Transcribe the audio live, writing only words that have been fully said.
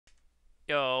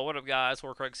Yo, what up, guys?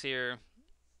 Hoarcrux here.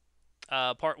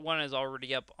 Part 1 is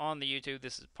already up on the YouTube.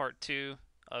 This is part 2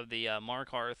 of the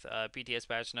Markarth PTS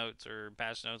patch notes or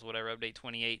patch notes, whatever, update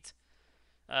 28.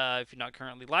 If you're not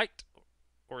currently liked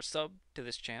or subbed to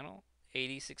this channel,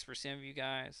 86% of you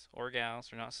guys or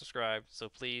gals are not subscribed, so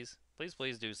please, please,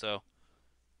 please do so.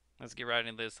 Let's get right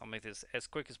into this. I'll make this as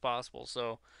quick as possible.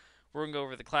 So, we're going to go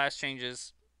over the class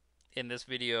changes in this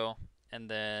video, and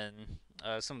then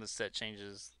some of the set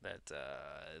changes that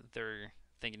they're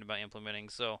thinking about implementing.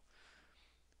 So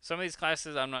some of these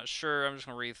classes I'm not sure. I'm just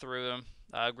going to read through them.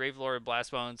 Gravelord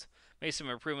Blastbones made some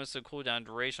improvements to cooldown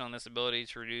duration on this ability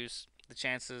to reduce the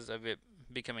chances of it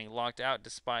becoming locked out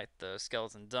despite the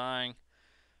skeleton dying.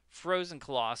 Frozen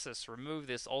Colossus removed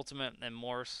this ultimate and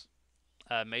morphs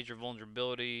major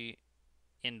vulnerability.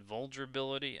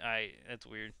 Invulnerability. That's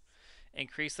weird.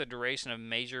 Increase the duration of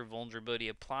major vulnerability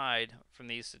applied from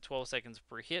these to 12 seconds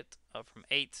per hit, up from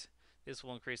 8. This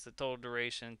will increase the total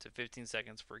duration to 15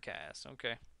 seconds per cast.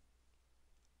 Okay.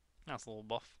 That's a little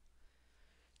buff.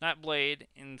 Nightblade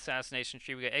in Assassination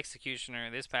Tree, we got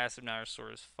Executioner. This passive now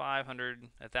restores 500,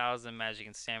 1000 magic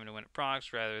and stamina when it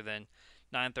procs, rather than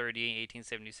 930,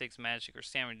 1876 magic or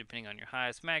stamina, depending on your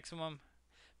highest maximum.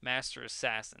 Master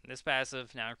Assassin. This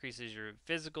passive now increases your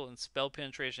physical and spell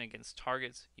penetration against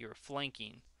targets you are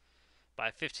flanking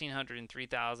by 1500 and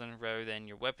 3000, rather than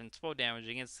your weapon spell damage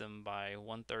against them by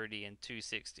 130 and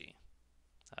 260.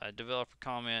 Developer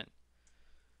comment.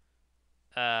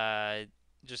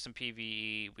 Just some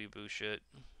PvE weeboo shit.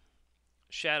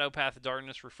 Shadow Path of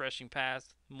Darkness, Refreshing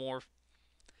Path, Morph.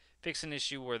 Fix an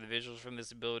issue where the visuals from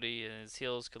this ability and its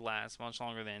heals could last much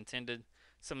longer than intended.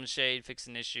 Summon Shade, fix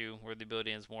an issue where the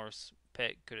ability and its Morph's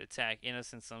pet could attack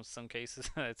innocents in some cases.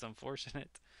 That's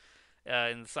unfortunate.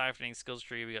 In the Siphoning skills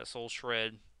tree, we got Soul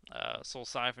Shred, Soul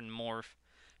Siphon, Morph.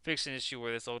 Fix an issue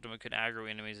where this ultimate could aggro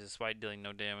enemies despite dealing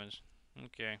no damage.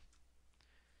 Okay.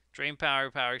 Drain Power,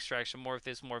 Power Extraction, Morph.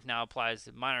 This Morph now applies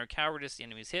minor cowardice to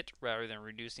enemies hit, rather than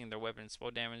reducing their weapon and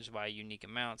spell damage by a unique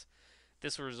amount.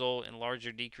 This will result in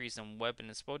larger decrease in weapon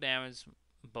and spell damage,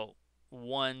 but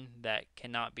one that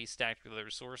cannot be stacked with other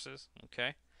resources.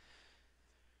 Okay.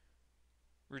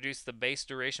 Reduce the base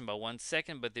duration by 1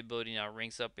 second, but the ability now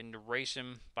ranks up in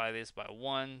duration by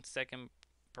 1 second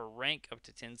per rank, up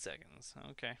to 10 seconds.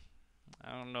 Okay.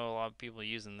 I don't know a lot of people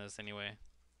using this anyway.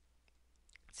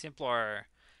 Templar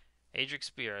Adric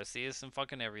Spear. I see this in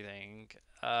fucking everything.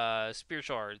 Spear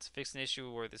Shards. Fix an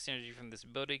issue where the synergy from this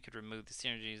ability could remove the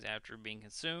synergies after being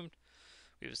consumed.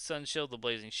 We have Sun Shield, the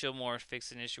Blazing Shield Morph.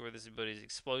 Fix an issue where this ability's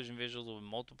explosion visuals will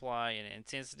multiply in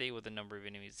intensity with the number of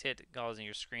enemies hit, causing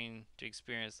your screen to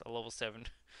experience a level 7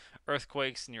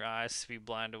 earthquakes and your eyes to be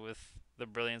blinded with the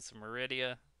brilliance of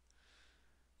Meridia.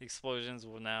 The explosions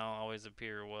will now always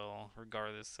appear well,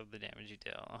 regardless of the damage you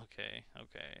deal. Okay,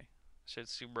 okay.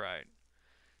 Shit's too bright.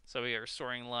 So we got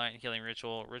Restoring Light, Healing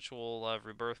Ritual, Ritual of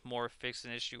Rebirth Morph. Fix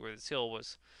an issue where this heal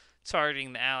was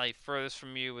targeting the ally furthest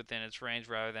from you within its range,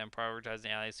 rather than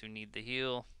prioritizing allies who need the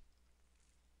heal.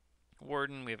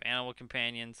 Warden, we have Animal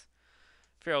Companions.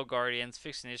 Feral Guardians,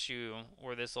 fix an issue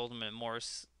where this ultimate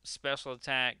Morse special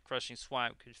attack, Crushing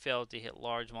Swipe, could fail to hit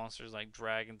large monsters like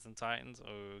dragons and titans.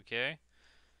 Okay.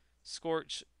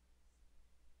 Scorch,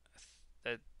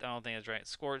 I don't think that's right.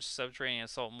 Scorch, Subterranean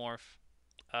Assault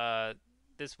Morph.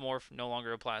 This morph no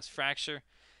longer applies Fracture,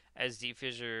 as Deep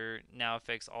Fissure now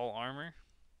affects all armor.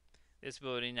 This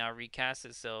ability now recasts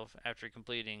itself after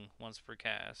completing once per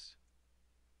cast.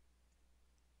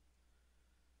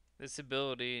 This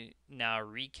ability now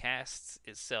recasts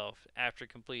itself after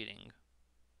completing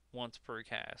once per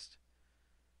cast.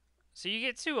 So you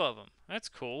get 2 of them. That's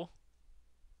cool.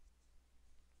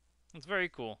 That's very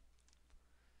cool.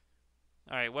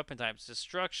 Alright, weapon types.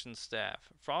 Destruction Staff.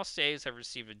 Frost Staves have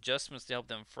received adjustments to help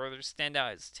them further stand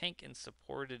out as tank and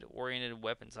supported oriented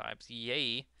weapon types.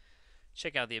 Yay.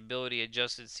 Check out the ability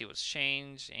adjusted to see what's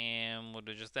changed, and we'll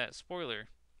do just that. Spoiler.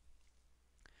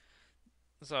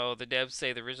 So the devs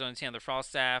say the original intent of the Frost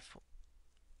Staff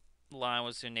line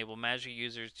was to enable magic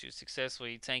users to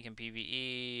successfully tank in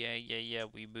PvE. Yeah,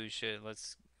 we boo shit.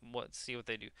 Let's see what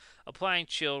they do. Applying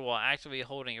Chilled while actively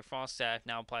holding a Frost Staff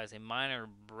now applies a minor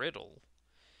brittle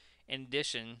in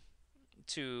addition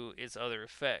to its other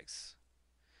effects.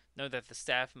 Note that the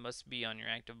staff must be on your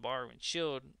active bar when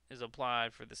Shield is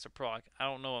applied for this to proc. I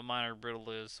don't know what minor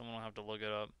brittle is, so I'm gonna have to look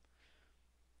it up.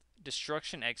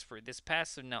 Destruction Expert. This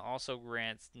passive now also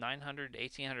grants 900 to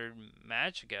 1800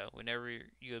 magicka whenever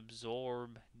you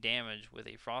absorb damage with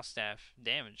a Frost Staff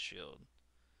damage shield.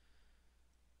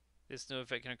 This new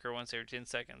effect can occur once every 10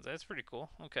 seconds. That's pretty cool.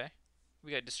 Okay.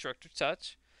 We got Destructive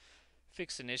Touch.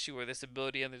 Fix an issue where this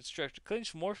ability on the Destructive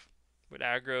Clinch Morph would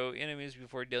aggro enemies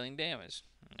before dealing damage.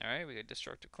 Alright, we got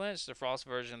Destructive Clinch. The Frost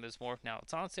version of this morph now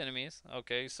taunts enemies.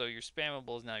 Okay, so your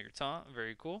spammable is now your taunt.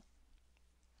 Very cool.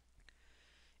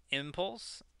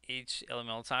 Impulse. Each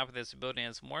elemental type with this ability and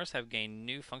its morphs have gained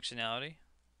new functionality.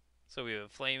 So we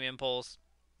have Flame Impulse.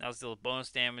 Now it deals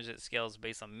bonus damage that scales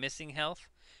based on missing health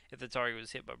if the target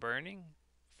was hit by burning.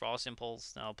 Frost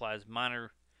Impulse now applies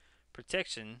minor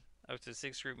protection up to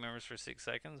 6 group members for 6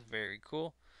 seconds. Very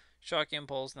cool. Shock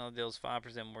Impulse now deals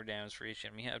 5% more damage for each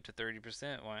enemy, up to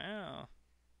 30%. Wow.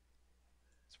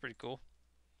 That's pretty cool.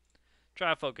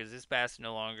 Tri-Focus. This passive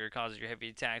no longer causes your heavy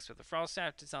attacks with the Frost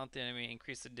Staff to taunt the enemy,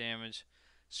 increase the damage.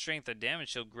 Strength of damage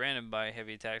shield granted by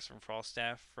heavy attacks from Frost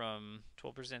Staff from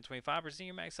 12% to 25%.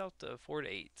 You max out to 4 to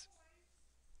 8.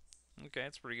 Okay,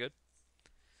 that's pretty good.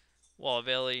 Wall of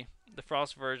Ellie. The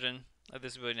Frost version of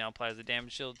this ability now applies a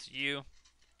damage shield to you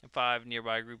and 5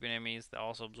 nearby group enemies that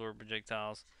also absorb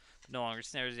projectiles, but no longer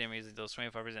snares the enemies and deals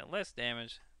 25% less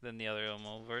damage than the other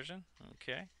elemental version.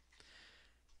 Okay.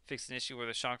 Fixed an issue where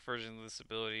the shock version of this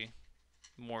ability,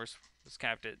 Morse, was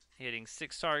capped at hitting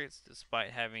 6 targets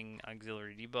despite having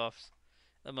auxiliary debuffs.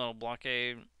 Elemental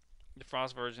Blockade. The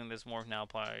Frost version of this morph now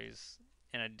applies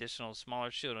an additional smaller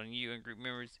shield on you and group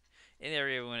members in the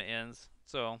area when it ends.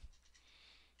 So,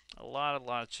 a lot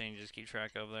of changes to keep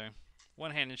track of there.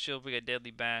 One-handed shield, we got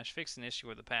Deadly Bash. Fixed an issue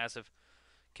where the passive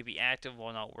could be active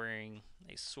while not wearing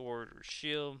a sword or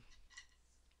shield,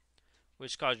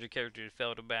 which caused your character to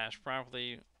fail to bash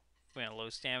properly when at low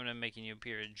stamina, making you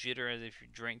appear a jitter as if you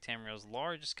drank Tamriel's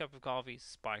largest cup of coffee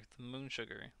spiked with moon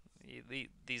sugar.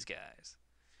 These guys.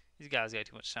 These guys got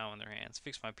too much time on their hands.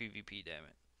 Fix my PvP, damn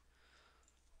it.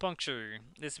 Puncture.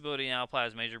 This ability now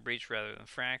applies Major Breach rather than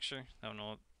Fracture. I don't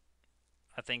know.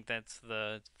 I think that's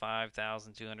the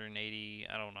 5,280.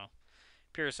 I don't know.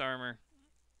 Pierce Armor.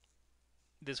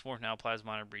 This morph now applies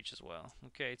Minor Breach as well.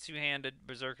 Okay, two-handed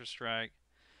Berserker Strike.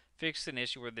 Fixed an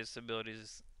issue where this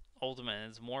ability's ultimate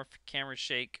is Morph Camera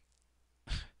Shake.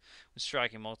 When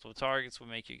striking multiple targets will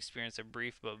make you experience a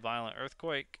brief but violent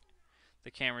earthquake.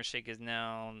 The Camera Shake is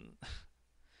now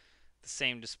the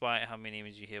same despite how many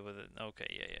enemies you hit with it. Okay,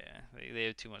 yeah. They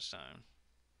have too much time.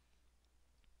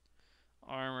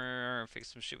 Armor,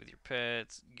 fix some shit with your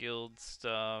pets, guild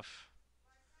stuff.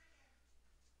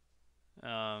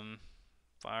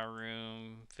 Fire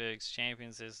room, fix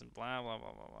champion system, blah blah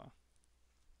blah blah blah.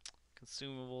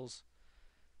 Consumables.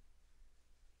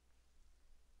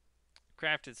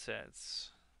 Crafted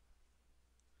sets.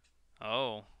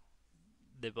 Oh,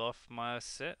 they buff my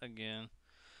set again.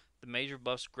 The major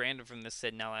buffs granted from this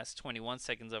set now last 21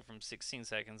 seconds, up from 16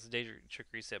 seconds. Danger trick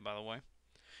reset, by the way.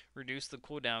 Reduce the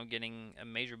cooldown, getting a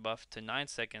major buff to 9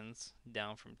 seconds,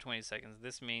 down from 20 seconds.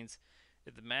 This means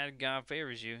if the Mad God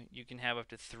favors you, you can have up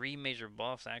to 3 major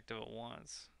buffs active at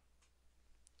once.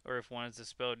 Or if one is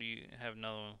dispelled, you have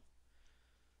another one.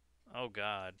 Oh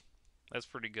god. That's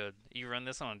pretty good. You run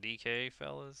this on DK,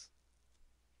 fellas?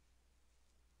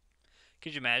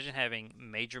 Could you imagine having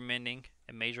Major Mending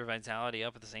and Major Vitality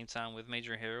up at the same time with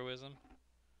Major Heroism?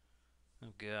 Oh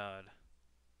god.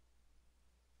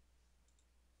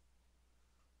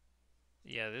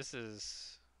 Yeah, this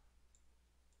is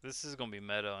gonna be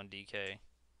meta on DK.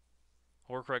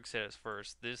 Hoarcrux said it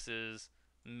first. This is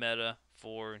meta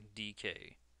for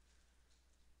DK.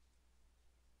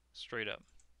 Straight up.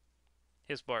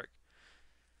 His bark.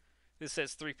 This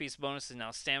set's 3-piece bonus is now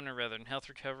stamina rather than health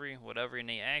recovery. Whatever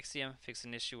innate axiom. Fix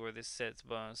an issue where this set's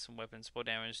bonus and weapon spell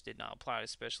damage did not apply to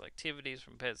special activities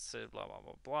from pets to blah blah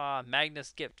blah blah.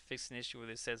 Magnus Gift. Fix an issue where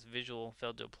this set's visual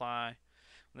failed to apply.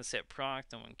 When the set proc,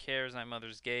 no one cares. Night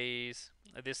Mother's Gaze.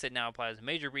 This set now applies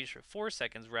Major Breach for 4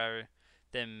 seconds rather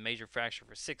than Major Fracture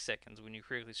for 6 seconds when you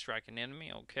critically strike an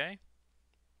enemy. Okay.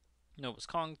 Nova's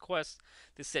Conquest.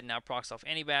 This set now procs off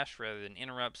any bash rather than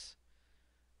interrupts.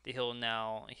 The heal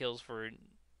now heals for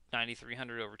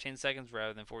 9,300 over 10 seconds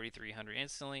rather than 4,300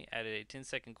 instantly. Added a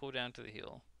 10-second cooldown to the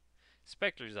heal.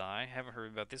 Spectre's Eye. Haven't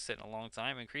heard about this set in a long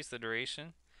time. Increase the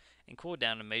duration and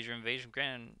cooldown of Major Invasion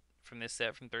granted from this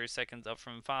set from 30 seconds up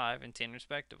from 5 and 10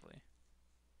 respectively.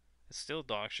 It's still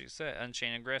dog shit set.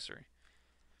 Unchained Aggressor.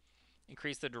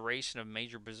 Increase the duration of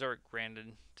Major Berserk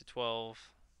granted to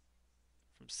 12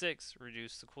 from 6.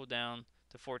 Reduce the cooldown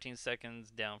to 14 seconds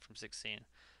down from 16.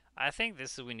 I think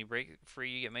this is when you break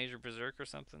free, you get Major Berserk or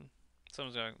something.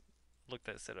 Someone's gonna look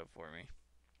that set up for me.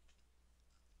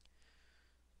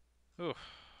 Ooh.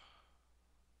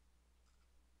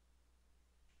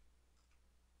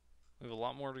 We have a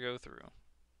lot more to go through,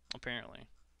 apparently.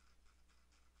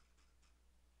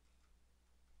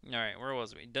 Alright, where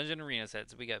was we? Dungeon Arena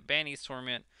sets. We got Banny's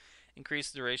Torment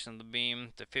Increase the duration of the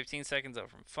beam to 15 seconds up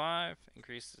from 5.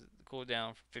 Increase the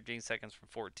cooldown from 15 seconds from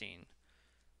 14.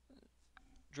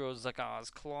 Drozaka's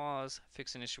Claws.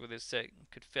 Fix an issue with this set.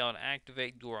 Could fail to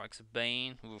activate. Durock's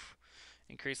Bane. Oof.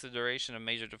 Increase the duration of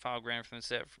major defile granted from the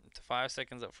set to 5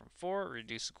 seconds up from 4.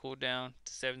 Reduce the cooldown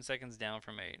to 7 seconds down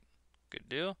from 8. Good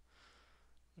deal.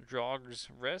 Drog's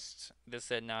Rest. This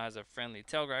set now has a friendly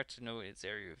telegraph to know its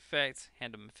area of effect.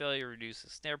 Hand of Failure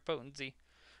reduces snare potency.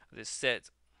 This set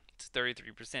to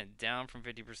 33% down from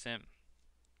 50%.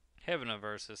 Haven of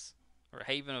Versus.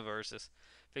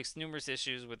 Fixed numerous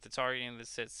issues with the targeting of this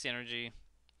set's synergy.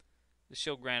 The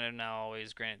shield granted now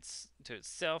always grants to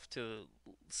itself to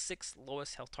the 6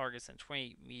 lowest health targets and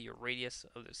 20 meter radius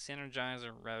of the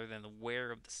synergizer rather than the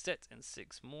wearer of the set and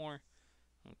 6 more.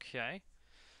 Okay.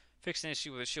 Fixed an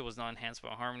issue with the shield was not enhanced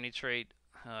by a harmony trait.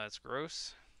 That's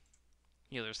gross.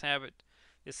 Healer's Habit.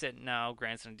 This set now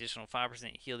grants an additional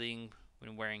 5% healing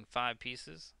when wearing 5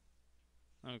 pieces.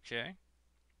 Okay.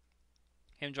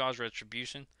 Hemjaw's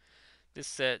Retribution. This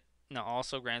set now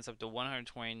also grants up to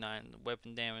 129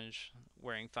 weapon damage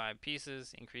wearing 5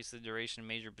 pieces. Increase the duration of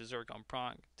Major Berserk on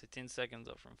proc to 10 seconds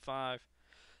up from 5.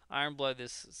 Iron Blood.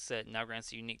 This set now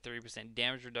grants a unique 30%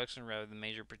 damage reduction rather than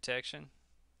major protection.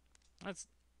 That's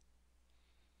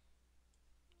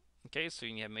okay, so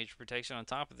you can have major protection on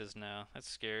top of this now. That's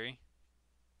scary.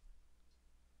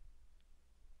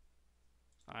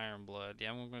 Iron Blood.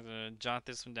 Yeah, I'm going to jot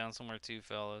this one down somewhere too,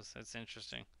 fellas. That's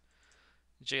interesting.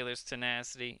 Jailer's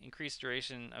Tenacity. Increased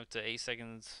duration up to 8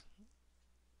 seconds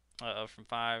up from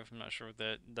 5. I'm not sure what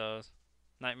that does.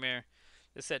 Nightmare.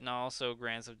 This set now also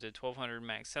grants up to 1200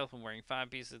 max health when wearing 5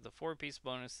 pieces. The 4-piece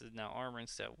bonus is now armor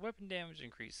instead of weapon damage.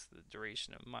 Increase the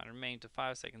duration of minor main to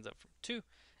 5 seconds up from 2.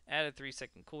 Add a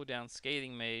 3-second cooldown.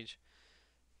 Scathing Mage.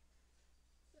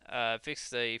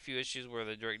 Fixed a few issues where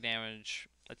the direct damage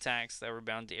attacks that were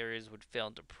bound to areas would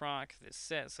fail to proc. This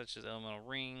set, such as Elemental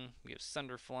Ring, gives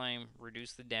Thunder Flame,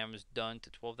 reduce the damage done to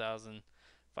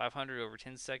 12,500 over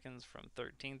 10 seconds from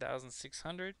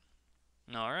 13,600.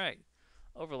 Alright,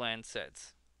 Overland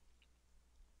sets.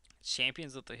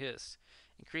 Champions of the Hiss.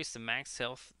 Increase the max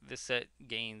health this set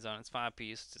gains on its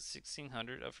 5-piece to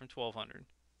 1,600 up from 1,200.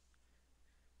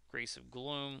 Grace of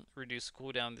Gloom. Reduce the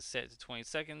cooldown this set to 20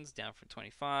 seconds, down from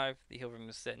 25. The heal from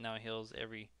this set now heals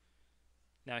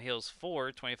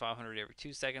for 2,500 every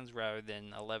 2 seconds rather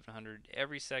than 1,100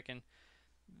 every second.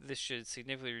 This should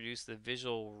significantly reduce the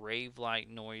visual rave-like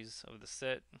noise of the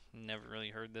set. Never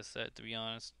really heard this set, to be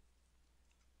honest.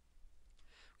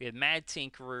 We had Mad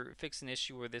Tinkerer. Fix an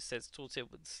issue where this set's tooltip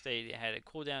would state it had a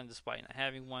cooldown despite not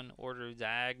having one. Order of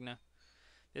Diagna.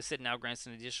 This set now grants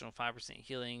an additional 5%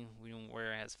 healing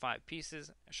where it has 5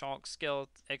 pieces. Shulk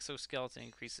Exoskeleton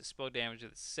increases spell damage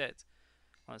of the set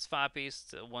on its 5-piece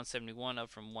to 171 up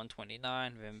from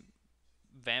 129.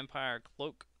 Vampire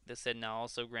Cloak. This set now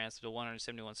also grants up to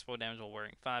 171 spell damage while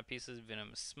wearing 5 pieces.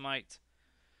 Venomous Smite.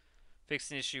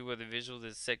 Fix an issue where the visual of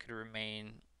this set could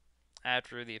remain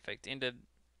after the effect ended,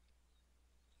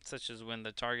 such as when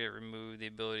the target removed the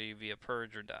ability via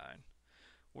purge or died.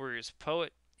 Warrior's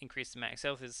Poet. Increase the max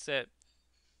health of this set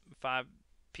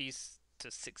 5-piece to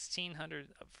 1,600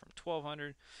 up from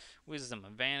 1,200. Wisdom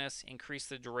of Vanis. Increase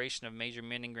the duration of major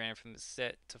mending granted from this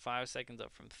set to 5 seconds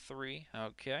up from 3.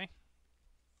 Okay.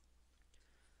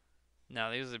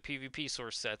 Now these are the PvP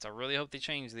source sets. I really hope they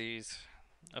change these.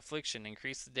 Affliction.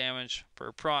 Increase the damage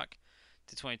per proc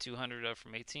to 2,200 up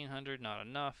from 1,800. Not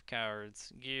enough.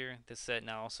 Coward's Gear. This set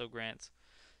now also grants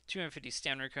 250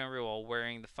 stamina recovery while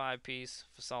wearing the 5-piece.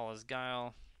 Fasala's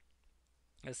Guile.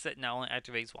 This set now only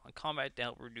activates while in combat to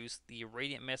help reduce the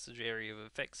radiant message area of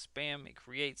effect spam it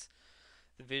creates.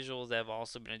 The visuals have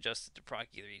also been adjusted to proc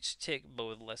either each tick, but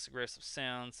with less aggressive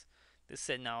sounds. This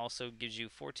set now also gives you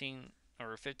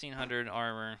 1,500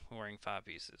 armor wearing 5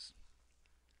 pieces.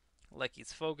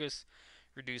 Lecky's Focus.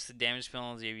 Reduce the damage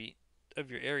penalty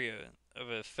of your area of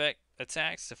effect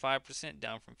attacks to 5%,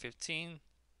 down from 15.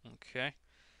 Okay.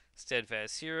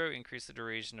 Steadfast Hero. Increase the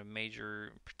duration of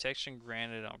major protection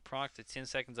granted on proc to 10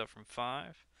 seconds up from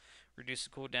 5. Reduce the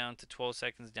cooldown to 12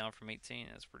 seconds down from 18.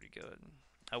 That's pretty good.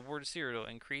 Ward Hero.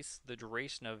 Increase the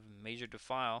duration of major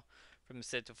defile from the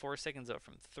set to 4 seconds up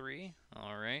from 3.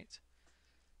 Alright.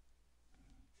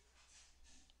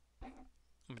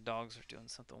 My dogs are doing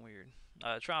something weird.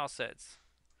 Trial sets.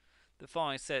 The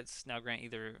following sets now grant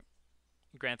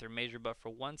their major buff for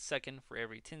 1 second for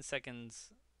every 10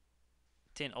 seconds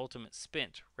 10 ultimate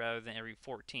spent rather than every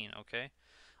 14, okay?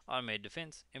 Automated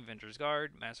Defense, Inventor's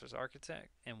Guard, Master's Architect,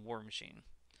 and War Machine.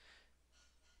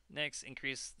 Next,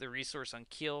 increase the resource on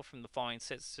kill from the following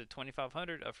sets to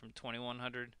 2,500 up from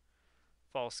 2,100.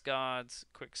 False Gods,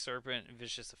 Quick Serpent,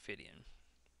 Vicious Ophidian.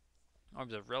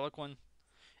 Arms of Reliquin.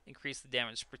 Increase the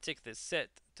damage per tick this set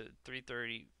to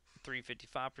 330,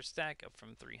 355 per stack, up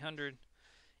from 300.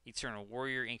 Eternal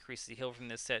Warrior. Increase the heal from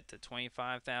this set to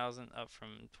 25,000, up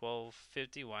from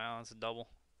 1250. Wow, that's a double.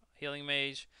 Healing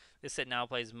Mage. This set now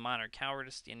plays Minor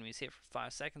Cowardice. The enemies hit for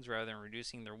 5 seconds rather than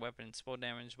reducing their weapon and spell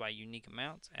damage by unique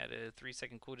amounts. Add a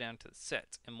 3-second cooldown to the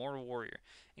set. Immortal Warrior.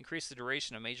 Increase the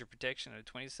duration of major protection to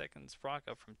 20 seconds proc,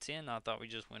 up from 10. I thought we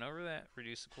just went over that.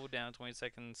 Reduce the cooldown 20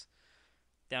 seconds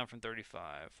down from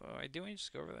 35. Oh, didn't we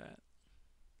just go over that?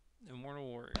 Immortal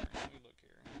Warrior. Let me look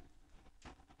here.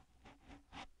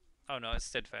 Oh no, it's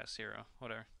Steadfast Hero.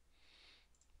 Whatever.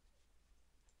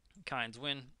 Kinds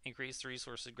win. Increase the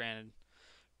resources granted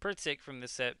per tick from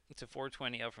this set to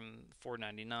 420, up from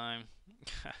 499.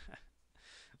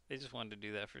 They just wanted to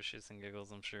do that for shits and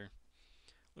giggles, I'm sure.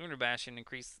 Lunar Bastion.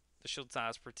 Increase the shield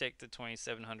size per tick to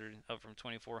 2700, up from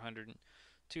 2400.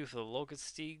 2 for the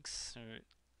Locustes,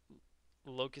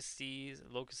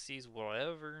 Locustes,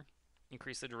 whatever.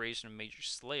 Increase the duration of Major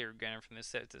Slayer granted from this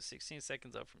set to 16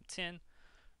 seconds, up from 10.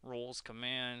 Rolls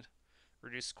Command.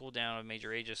 Reduce cooldown of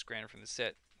Major Aegis granted from the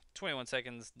set 21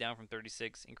 seconds, down from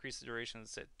 36. Increase the duration of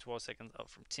the set 12 seconds, up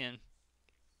from 10.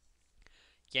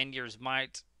 Yandir's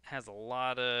Might has a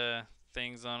lot of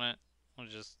things on it. I'll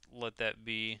just let that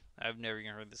be. I've never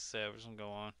even heard this set. We're just gonna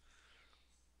go on.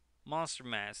 Monster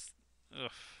Mask.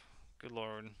 Ugh, good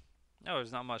lord. No,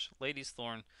 there's not much. Lady's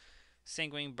Thorn.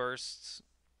 Sanguine Bursts.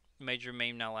 Major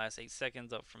Maim now lasts 8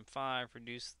 seconds, up from 5.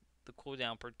 Reduce the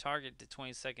cooldown per target to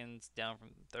 20 seconds, down from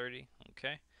 30.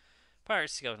 Okay. Pirate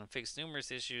Skeleton. Fixed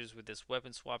numerous issues with this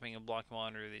weapon swapping and blocking while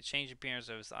under the change appearance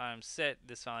of its item set.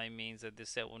 This finally means that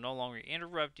this set will no longer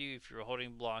interrupt you if you're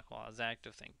holding block while it's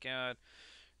active. Thank God.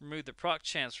 Remove the proc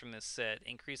chance from this set.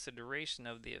 Increase the duration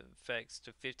of the effects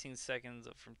to 15 seconds,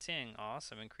 up from 10.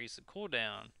 Awesome. Increase the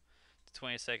cooldown to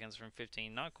 20 seconds from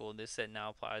 15. Not cool. This set now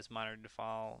applies Minor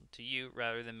Defile to you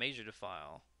rather than Major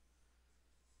Defile.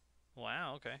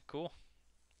 Wow, okay, cool.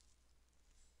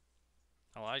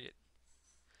 I like it.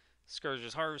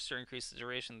 Scourge's Harvester. Increase the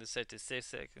duration of the set to 6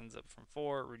 seconds, up from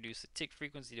 4. Reduce the tick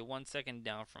frequency to 1 second,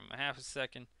 down from a half a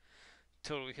second.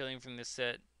 Total healing from this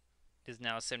set is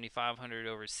now 7,500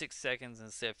 over 6 seconds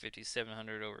instead of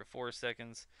 5,700 over 4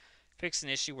 seconds. Fix an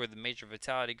issue where the major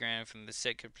vitality granted from the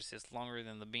set could persist longer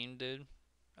than the beam did.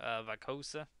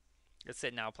 Vicosa. This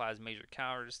set now applies Major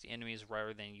Cowardice to enemies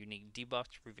rather than unique debuff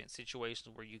to prevent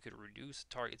situations where you could reduce a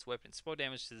target's weapon spell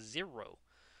damage to 0,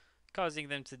 causing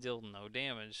them to deal no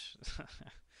damage.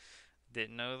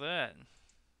 Didn't know that.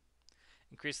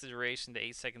 Increase the duration to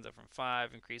 8 seconds, up from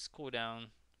 5. Increase cooldown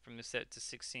from the set to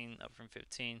 16, up from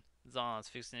 15. Zons.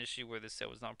 Fixed an issue where the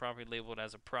set was not properly labeled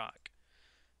as a proc.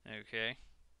 Okay.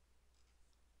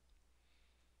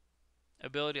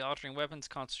 Ability altering weapons.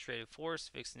 Concentrated Force.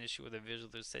 Fixed an issue where the visual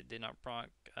of the set did not proc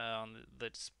on the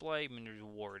display. Mini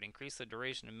reward. Increase the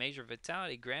duration of Major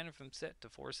Vitality granted from set to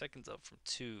 4 seconds, up from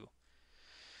 2.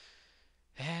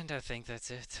 And I think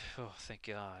that's it. Oh, thank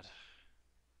God.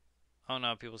 I don't know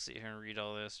how people sit here and read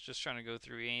all this. Just trying to go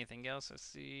through anything else I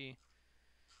see.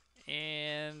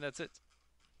 And that's it.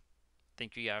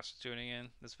 Thank you guys for tuning in.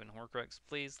 This has been Hoarcrux.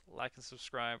 Please like and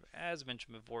subscribe. As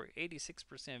mentioned before,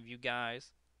 86% of you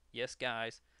guys, yes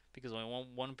guys, because only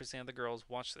 1% of the girls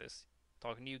watch this,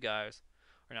 talking to you guys,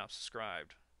 are not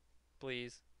subscribed.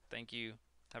 Please, thank you.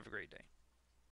 Have a great day.